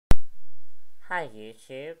Hi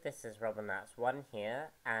YouTube, this is RobinThat's1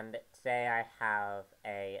 here, and today I have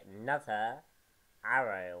another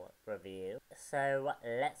Arrow review, so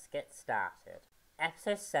let's get started.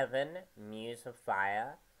 Episode 7, Muse of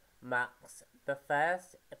Fire, marks the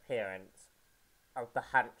first appearance of the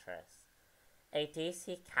Huntress, a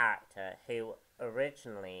DC character who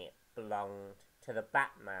originally belonged to the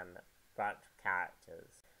Batman branch of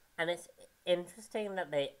characters. And it's interesting that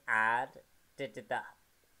they added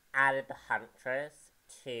the Huntress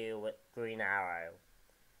to Green Arrow,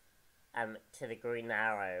 to the Green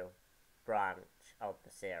Arrow branch of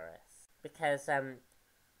the series, because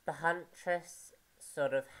the Huntress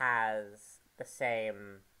sort of has the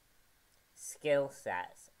same skill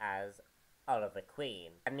sets as Oliver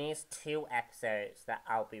Queen, and these two episodes that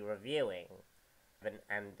I'll be reviewing,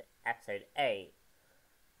 and episode 8,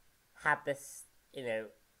 have this,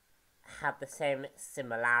 have the same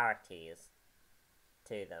similarities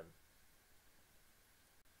to them.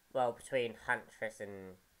 Well, between Huntress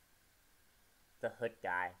and the Hood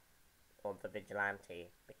guy, or the Vigilante,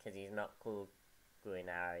 because he's not called Green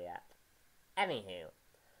Arrow yet. Anywho,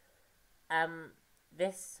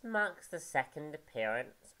 this marks the second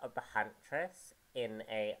appearance of the Huntress in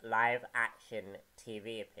a live-action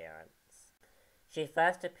TV appearance. She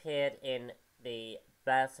first appeared in the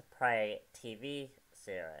Birds of Prey TV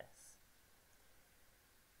series.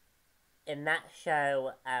 In that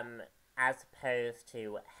show, as opposed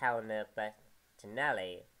to Helena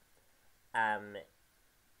Bertinelli, that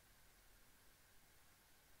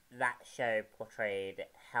show portrayed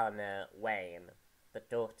Helena Wayne, the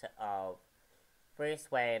daughter of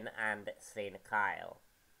Bruce Wayne and Selina Kyle.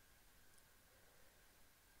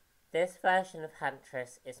 This version of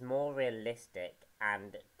Huntress is more realistic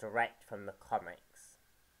and direct from the comics.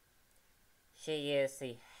 She is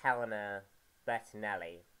the Helena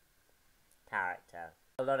Bertinelli character.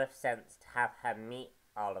 A lot of sense to have her meet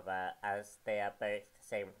Oliver, as they are both the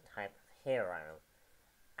same type of hero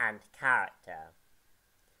and character,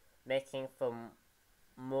 making for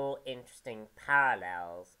more interesting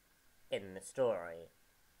parallels in the story.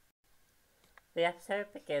 The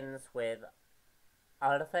episode begins with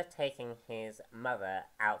Oliver taking his mother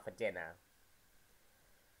out for dinner.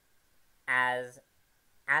 As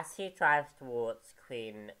he drives towards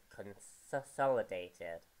Queen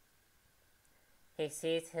Consolidated, he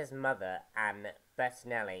sees his mother and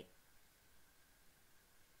Bertinelli,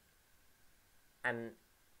 and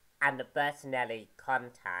the Bertinelli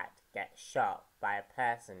contact gets shot by a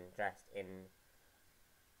person dressed in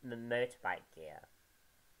the motorbike gear,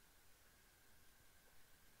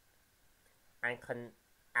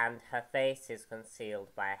 and her face is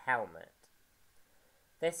concealed by a helmet.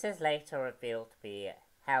 This is later revealed to be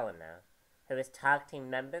Helena, who is targeting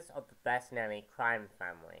members of the Bertinelli crime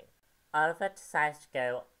family. Oliver decides to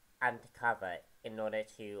go undercover in order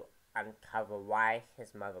to uncover why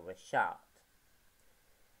his mother was shot.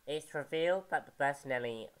 It's revealed that the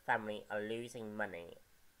Bertinelli family are losing money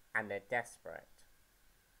and they're desperate.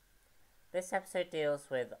 This episode deals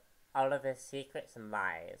with Oliver's secrets and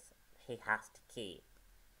lies he has to keep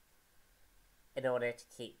in order to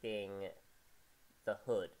keep being the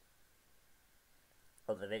Hood,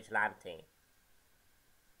 or the Vigilante,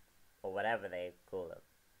 or whatever they call him.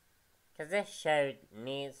 Because this show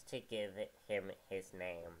needs to give him his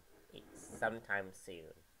name sometime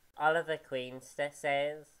soon. Oliver Queen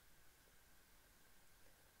says,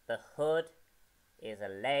 "The Hood is a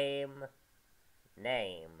lame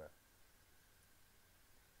name."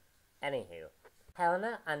 Anywho,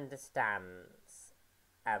 Helena understands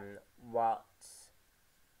what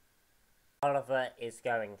Oliver is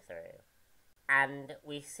going through, and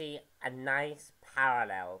we see a nice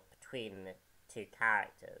parallel between the two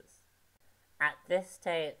characters. At this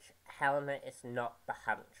stage, Helena is not the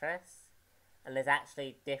Huntress, and is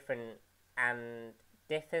actually different and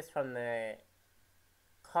differs from the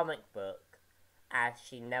comic book, as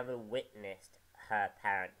she never witnessed her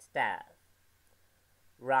parents' death,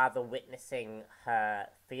 rather witnessing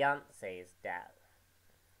her fiancé's death,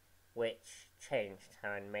 which changed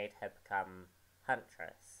her and made her become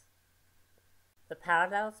Huntress. The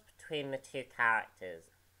parallels between the two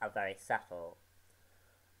characters are very subtle.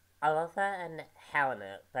 Oliver and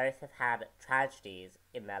Helena both have had tragedies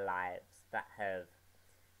in their lives that have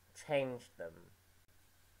changed them.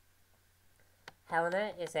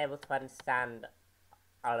 Helena is able to understand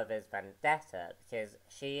Oliver's vendetta because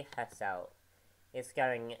she herself is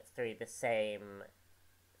going through the same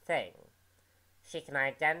thing. She can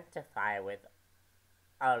identify with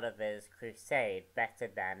Oliver's crusade better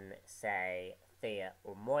than, say, Thea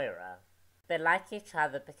or Moira. They like each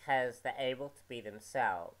other because they're able to be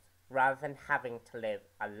themselves, rather than having to live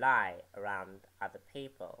a lie around other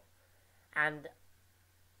people. And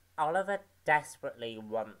Oliver desperately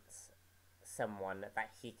wants someone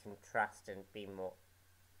that he can trust and be more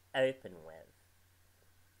open with.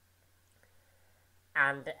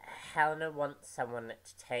 And Helena wants someone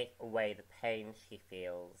to take away the pain she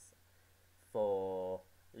feels for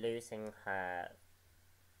losing her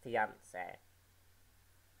fiancé.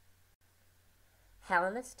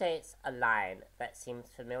 Helena states a line that seems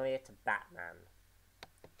familiar to Batman.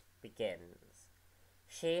 Begins.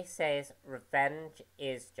 She says revenge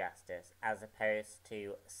is justice, as opposed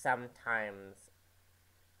to sometimes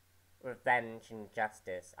revenge and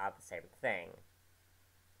justice are the same thing.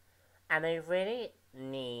 And I really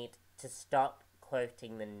need to stop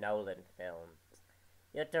quoting the Nolan films.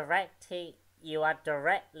 You are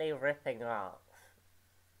directly ripping off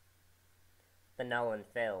the Nolan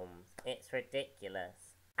films. It's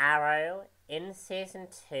ridiculous. Arrow, in season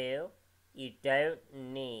 2, you don't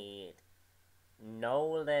need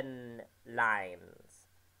Nolan lines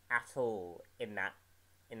at all in that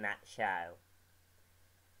show.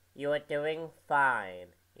 You are doing fine.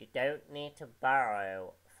 You don't need to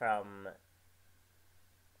borrow from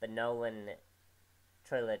the Nolan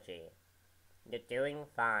trilogy. You're doing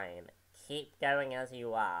fine. Keep going as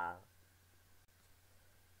you are.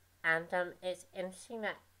 And it's interesting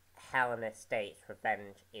that Helena states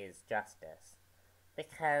revenge is justice,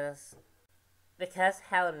 because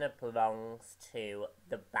Helena belongs to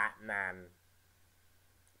the Batman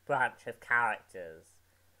branch of characters.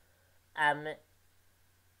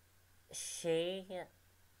 She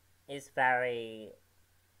is very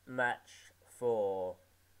much for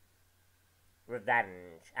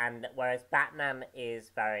revenge, and whereas Batman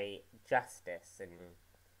is very justice and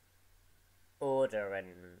order and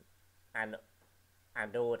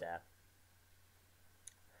order.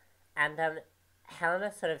 And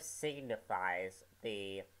Helena sort of signifies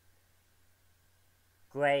the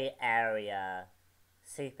grey area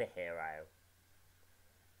superhero,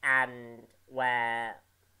 and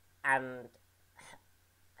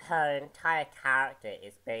her entire character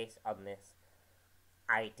is based on this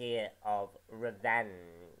idea of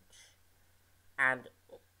revenge. And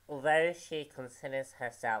although she considers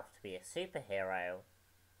herself to be a superhero,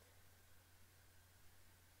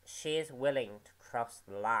 she is willing to cross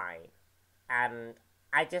the line. And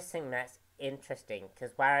I just think that's interesting,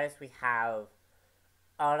 because whereas we have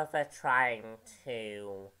Oliver trying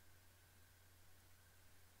to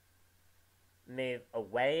move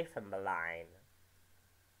away from the line,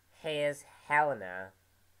 here's Helena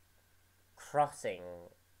crossing,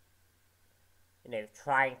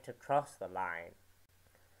 trying to cross the line.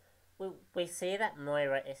 We see that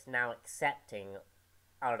Moira is now accepting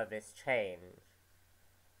Oliver's change.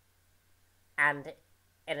 And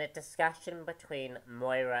in a discussion between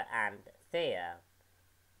Moira and Thea,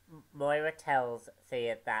 Moira tells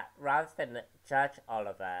Thea that rather than judge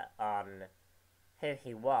Oliver on who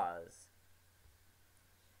he was,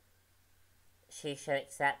 she should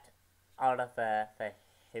accept Oliver for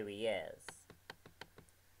who he is.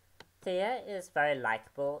 Thea is very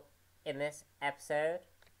likable in this episode,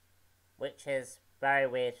 which is very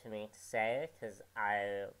weird for me to say, because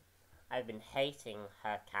I've been hating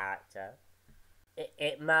her character.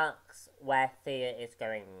 It marks where Thea is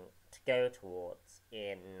going to go towards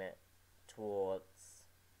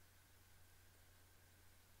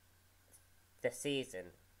the season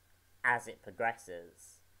as it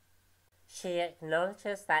progresses. She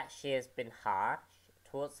acknowledges that she has been harsh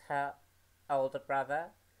towards her older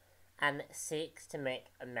brother and seeks to make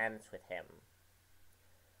amends with him.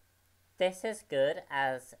 This is good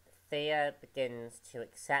as Thea begins to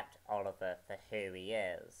accept Oliver for who he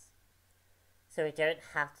is, so we don't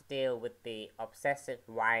have to deal with the obsessive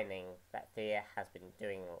whining that Thea has been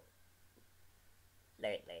doing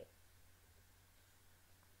lately.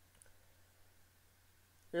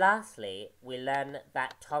 Lastly, we learn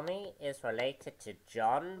that Tommy is related to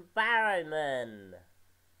John Barrowman,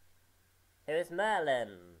 who is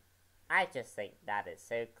Merlin. I just think that is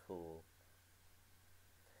so cool.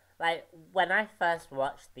 Like, when I first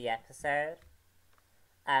watched the episode,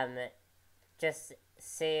 just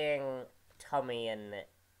seeing Tommy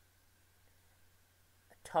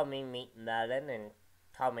meet Merlin and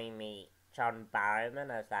Tommy meet John Barrowman,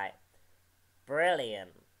 I was like,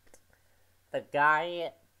 brilliant. The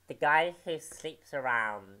guy who sleeps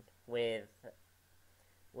around with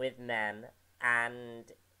men,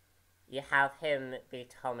 and you have him be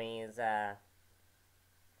Tommy's,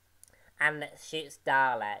 and shoots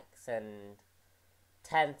Daleks and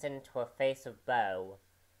turns into a face of Bo,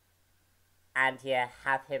 and you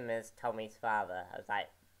have him as Tommy's father. I was like,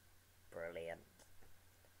 brilliant.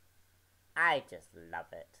 I just love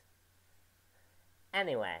it.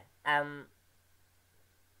 Anyway, and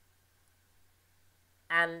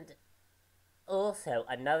also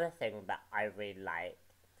another thing that I really like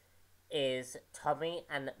is Tommy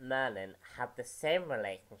and Merlin have the same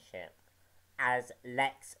relationship as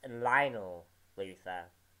Lex and Lionel Luthor.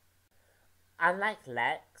 Unlike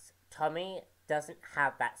Lex, Tommy doesn't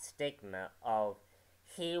have that stigma of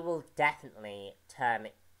he will definitely turn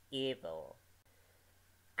evil.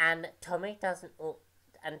 And Tommy doesn't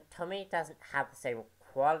have the same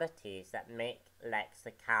qualities that make Lex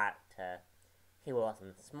the character he was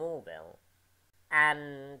in Smallville.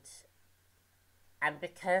 And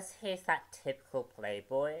because he's that typical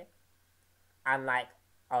playboy, unlike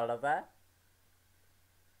Oliver,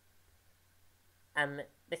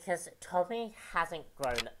 because Tommy hasn't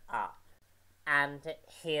grown up, and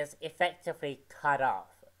he is effectively cut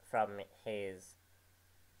off from his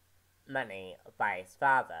money by his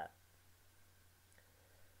father,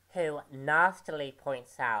 who nastily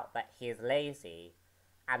points out that he is lazy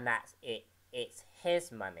and that it's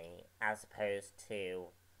his money as opposed to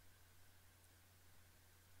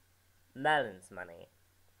Merlin's money.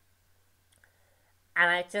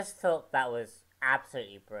 And I just thought that was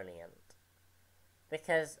absolutely brilliant.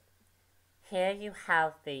 Because here you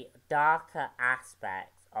have the darker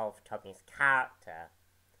aspects of Tommy's character,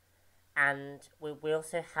 and we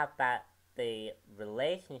also have the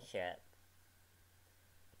relationship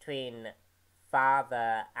between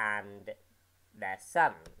father and their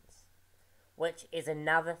sons, which is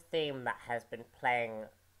another theme that has been playing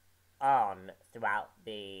on throughout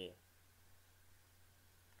the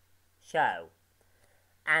show.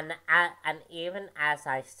 And even as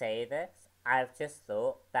I say this, I've just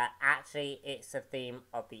thought that actually it's a theme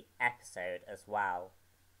of the episode as well.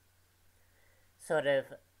 Sort of,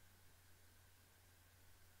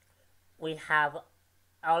 we have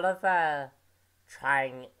Oliver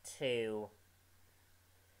trying to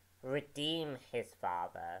redeem his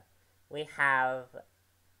father. We have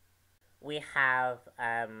the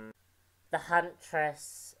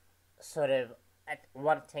Huntress sort of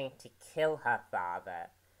wanting to kill her father,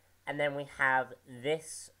 and then we have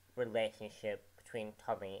this relationship between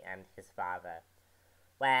Tommy and his father,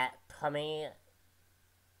 where Tommy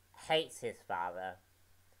hates his father.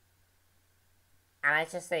 And I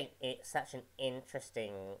just think it's such an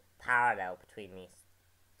interesting parallel between these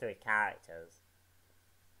three characters.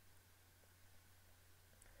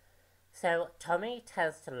 So Tommy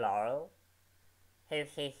tells to Laurel, who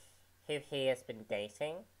he has been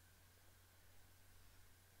dating,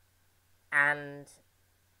 and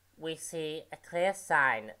we see a clear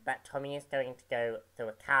sign that Tommy is going to go through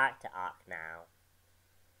a character arc now.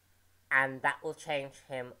 And that will change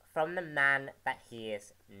him from the man that he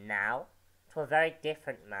is now to a very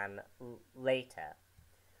different man later.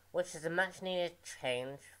 Which is a much needed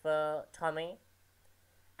change for Tommy,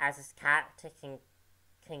 as his character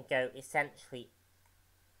can go essentially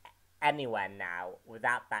anywhere now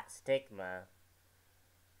without that stigma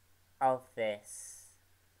of this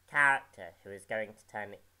character who is going to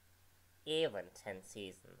turn even 10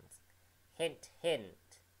 seasons. Hint,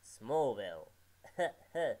 hint, Smallville.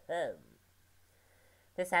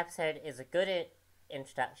 This episode is a good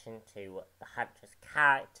introduction to the Huntress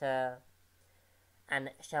character, and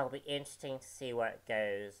it shall be interesting to see where it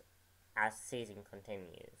goes as the season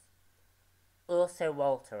continues. Also,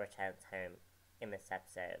 Walter returns home in this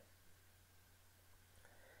episode.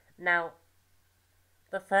 Now,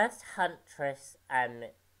 the first Huntress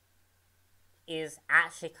is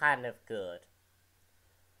actually kind of good.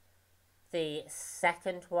 The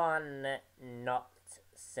second one, not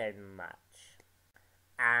so much.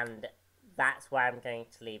 And that's where I'm going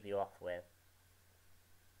to leave you off with.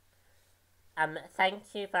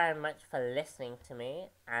 Thank you very much for listening to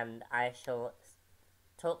me, and I shall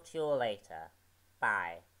talk to you all later.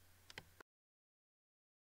 Bye.